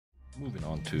Moving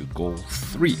on to goal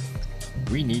 3.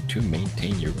 We need to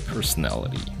maintain your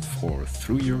personality, for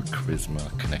through your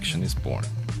charisma, connection is born.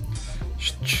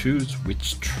 Choose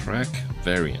which track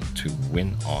variant to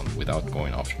win on without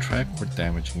going off track or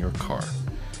damaging your car.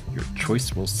 Your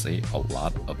choice will say a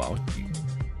lot about you.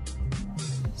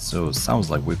 So sounds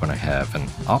like we're gonna have an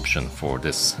option for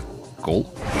this goal,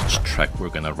 which track we're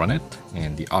gonna run it,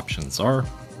 and the options are,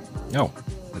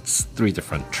 it's 3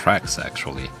 different tracks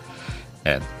actually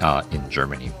in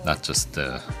Germany, not just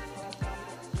the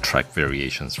track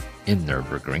variations in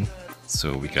Nürburgring.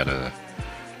 So we got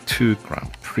 2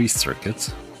 Grand Prix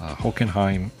circuits,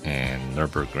 Hockenheim and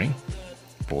Nürburgring,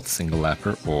 both single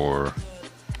lapper, or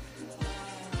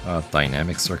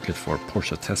dynamic circuit for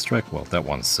Porsche test track. Well, that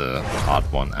one's an odd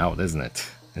one out, isn't it?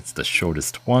 It's the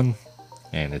shortest one,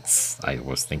 and I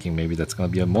was thinking maybe that's gonna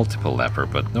be a multiple lapper,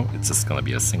 but no, it's just gonna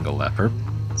be a single lapper.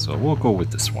 So we'll go with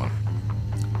this one.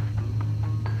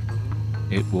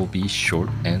 It will be short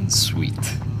and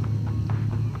sweet.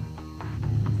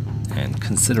 And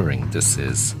considering this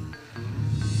is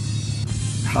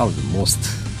probably the most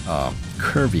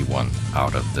curvy one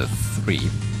out of the 3,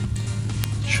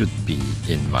 should be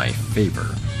in my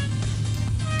favor.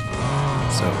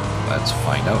 So let's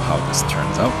find out how this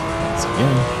turns out. Once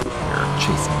again, we're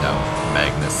chasing down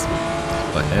Magnus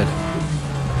up ahead.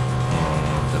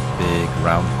 And the big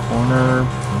round corner.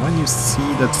 And when you see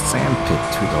that sand pit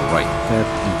to the right, that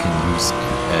you can use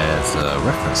as a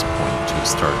reference point to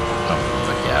start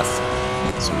the gas,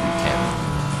 so you can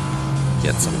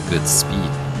get some good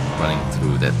speed running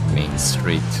through that main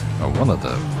straight, or one of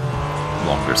the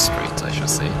longer straights, I should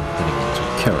say, heading into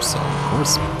carousel, of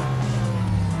course.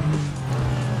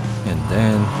 And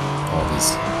then all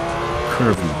these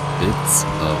curvy bits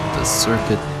of the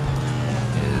circuit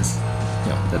is,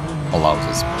 that allows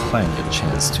us plenty of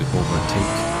chance to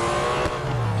overtake,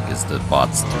 because the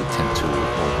bots do tend to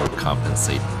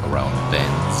overcompensate around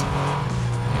bends,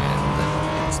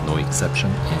 and it's no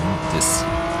exception in this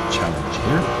challenge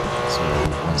here. So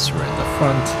once you're in the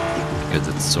front, because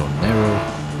it's so narrow,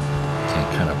 can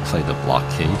kind of play the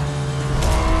blockade.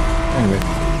 Anyway,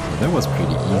 so that was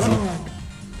pretty easy.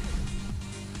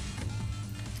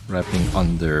 Wrapping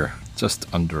just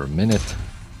under a minute.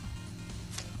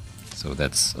 So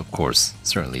that's, of course,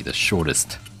 certainly the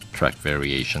shortest track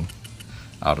variation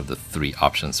out of the 3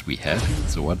 options we had.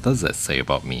 So what does that say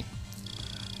about me?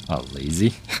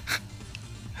 Lazy.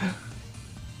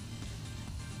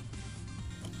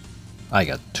 I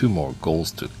got 2 more goals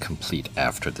to complete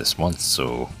after this one,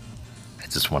 so I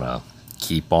just want to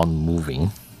keep on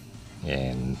moving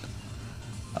and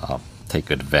take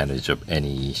advantage of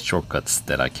any shortcuts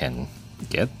that I can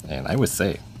get. And I would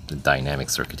say the dynamic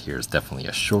circuit here is definitely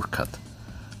a shortcut.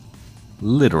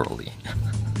 Literally.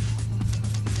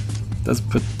 Does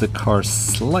put the car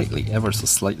slightly, ever so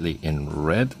slightly in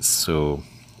red, so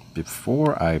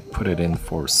before I put it in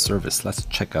for service, let's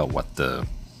check out what the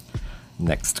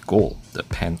next goal, the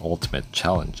penultimate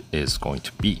challenge, is going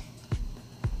to be.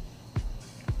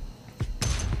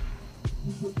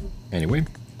 Anyway,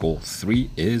 goal 3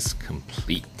 is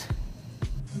complete.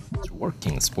 It's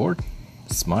working, sport.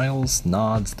 Smiles,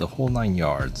 nods, the whole 9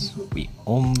 yards. We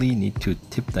only need to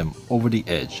tip them over the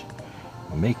edge.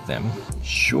 Make them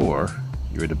sure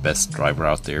you're the best driver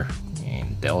out there,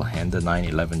 and they'll hand the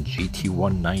 911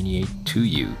 GT198 to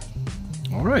you.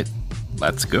 Alright,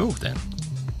 let's go then.